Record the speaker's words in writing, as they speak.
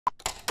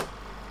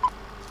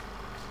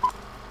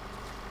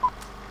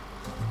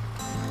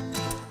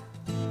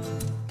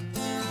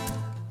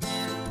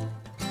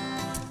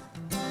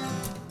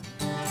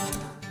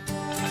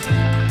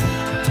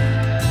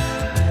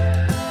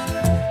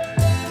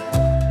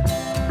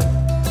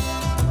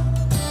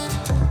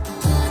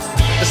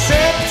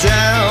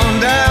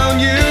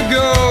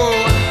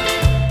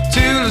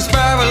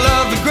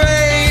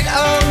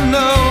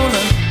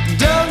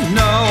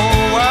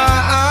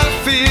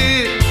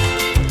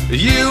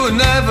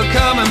never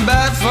coming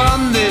back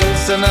from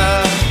this. And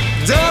I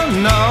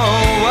don't know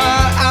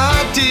what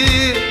I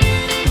did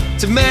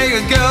to make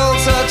a girl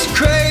such a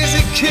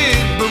crazy kid,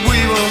 but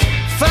we will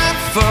fight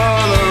for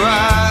the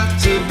right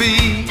to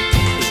be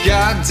as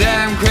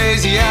goddamn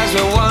crazy as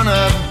we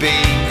wanna be.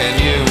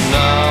 And you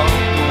know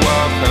the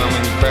world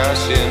coming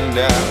crashing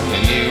down,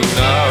 and you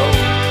know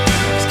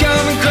it's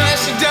coming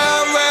crashing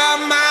down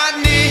round my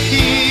knees.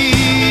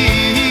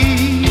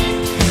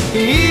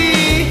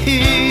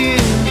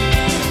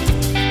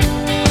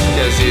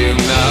 'Cause you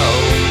know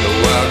the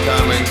world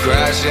coming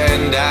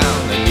crashing down,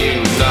 and you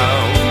know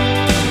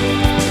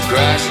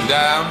crashing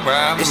down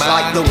round my knees. It's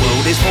like the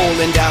world is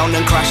falling down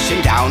and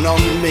crashing down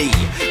on me,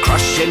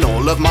 crushing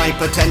all of my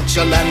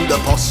potential and the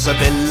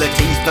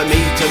possibilities for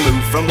me to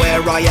move from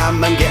where I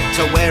am and get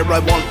to where I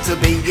want to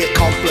be. It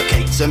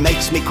complicates and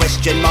makes me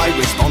question my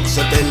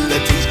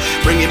responsibilities,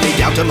 bringing me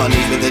down to my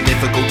knees with the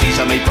difficulties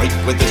I may break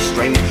with the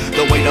strain.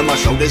 The weight on my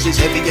shoulders is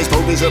heavy as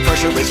boulders, the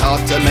pressure is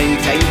hard to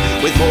maintain,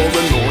 with more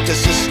and more to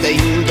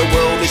sustain. The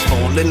world is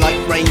falling like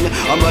rain,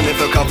 I'm running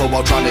for cover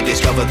while trying to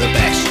discover the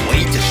best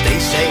way to stay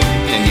sane.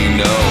 And you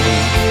know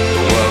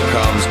the world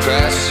comes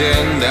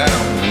crashing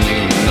down, and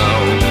you know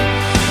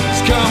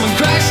it's coming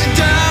crashing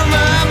down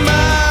round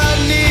my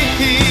knees.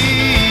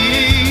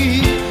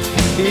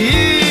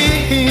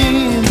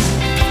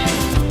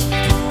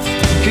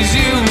 'Cause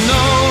you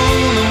know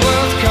the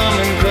world's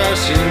coming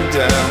crashing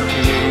down,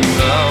 and you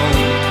know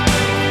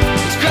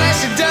it's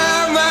crashing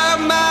down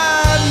round my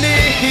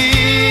knees.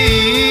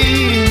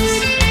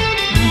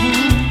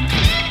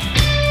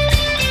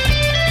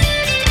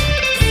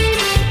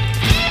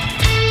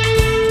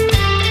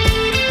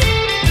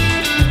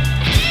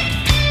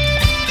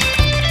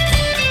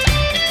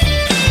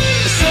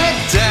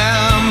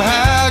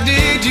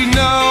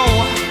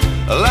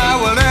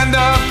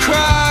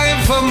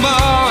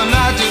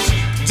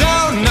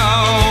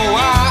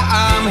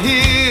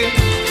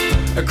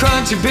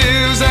 Crunchy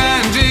pills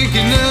and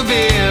drinking a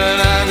beer,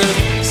 and I just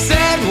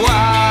said,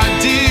 why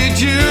did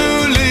you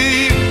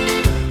leave?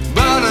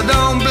 But I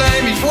don't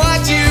blame you for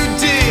what you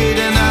did,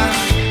 and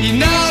you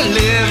know,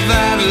 live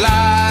that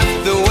life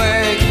the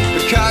way,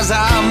 because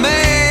I'll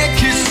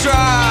make you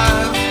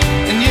strive.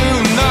 And you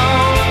know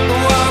the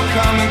world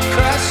coming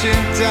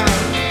crashing down,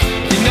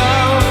 you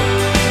know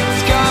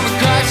it's coming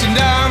crashing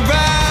down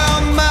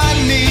round my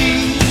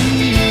knees.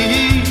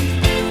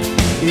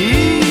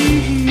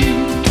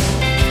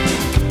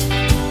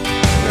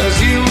 'Cause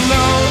you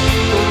know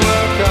the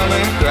world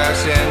coming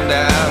crashing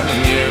down,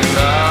 and you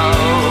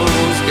know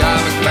it's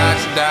coming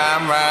crashing down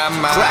round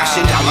my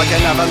crashing down like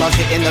an avalanche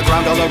hitting the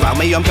ground all around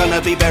me. I'm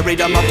gonna be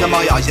buried, I'm up to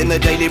my eyes in the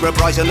daily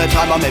reprise, and the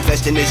time I'm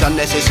investing is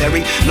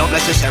unnecessary, not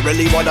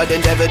necessarily what I'd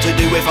endeavour to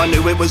do. If I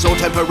knew it was all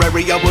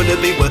temporary, I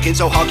wouldn't be working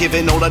so hard,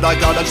 giving all that I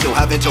got. I'm still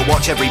having to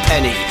watch every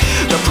penny.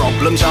 The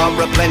problems are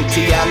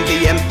aplenty and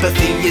the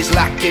empathy is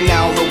lacking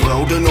now. The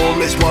world and all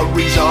its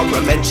worries are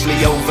immensely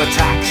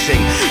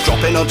overtaxing,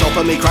 dropping on top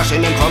of me,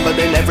 crashing and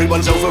crumbling.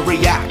 Everyone's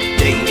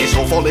overreacting, it's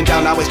all falling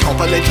down now, it's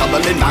toppling,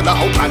 tumbling, man, the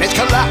whole planet's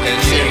collapsing.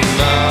 And you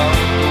know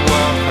the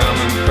world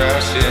coming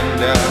crashing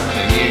down,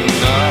 and you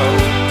know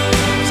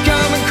it's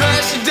coming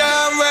crashing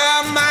down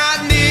round my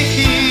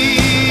knees.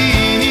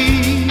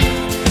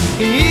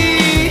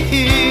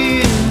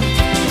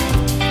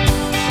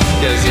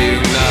 'Cause you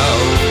know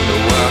the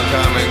world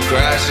coming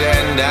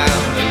crashing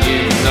down, and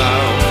you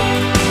know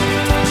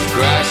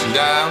crashing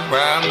down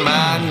round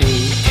my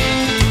knees.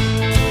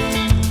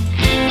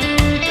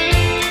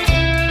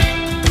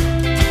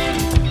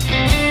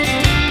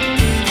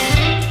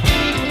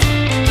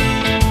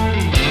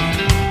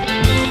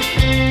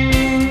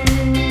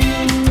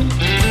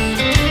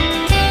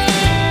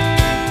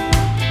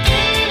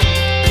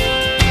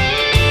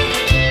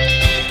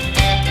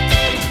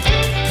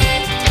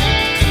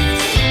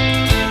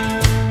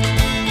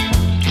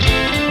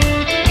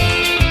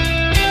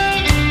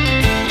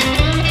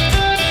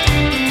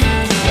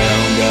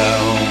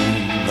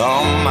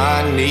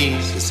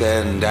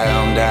 Said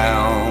down,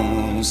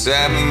 down,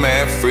 set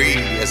me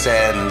free. I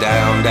said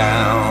down,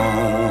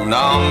 down,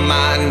 on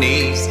my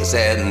knees. I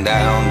said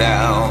down,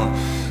 down,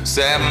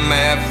 set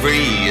me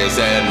free. I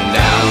said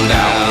down,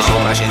 down, it's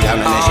all crashing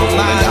down and it's all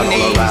falling down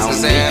all around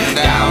me.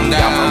 Down,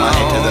 down from my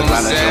head to the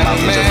ground until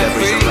mountains of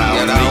debris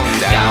surround me.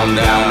 Down,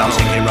 down, I'm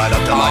sinking right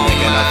up to my neck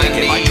and I think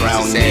it might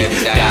drown me.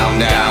 Down,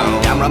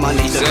 down, down from my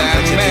knees, the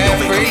complexity of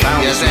it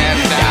confounds me.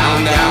 Down,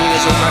 down,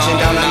 it's all crashing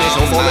down and it's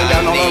all falling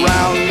down all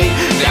around me.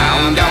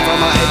 Down, down from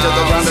my head to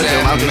the ground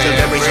until mountains of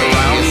debris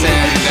surround me.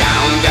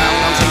 Down, down,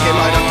 I'm sinking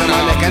right up to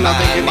my neck and I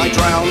think it might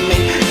drown me.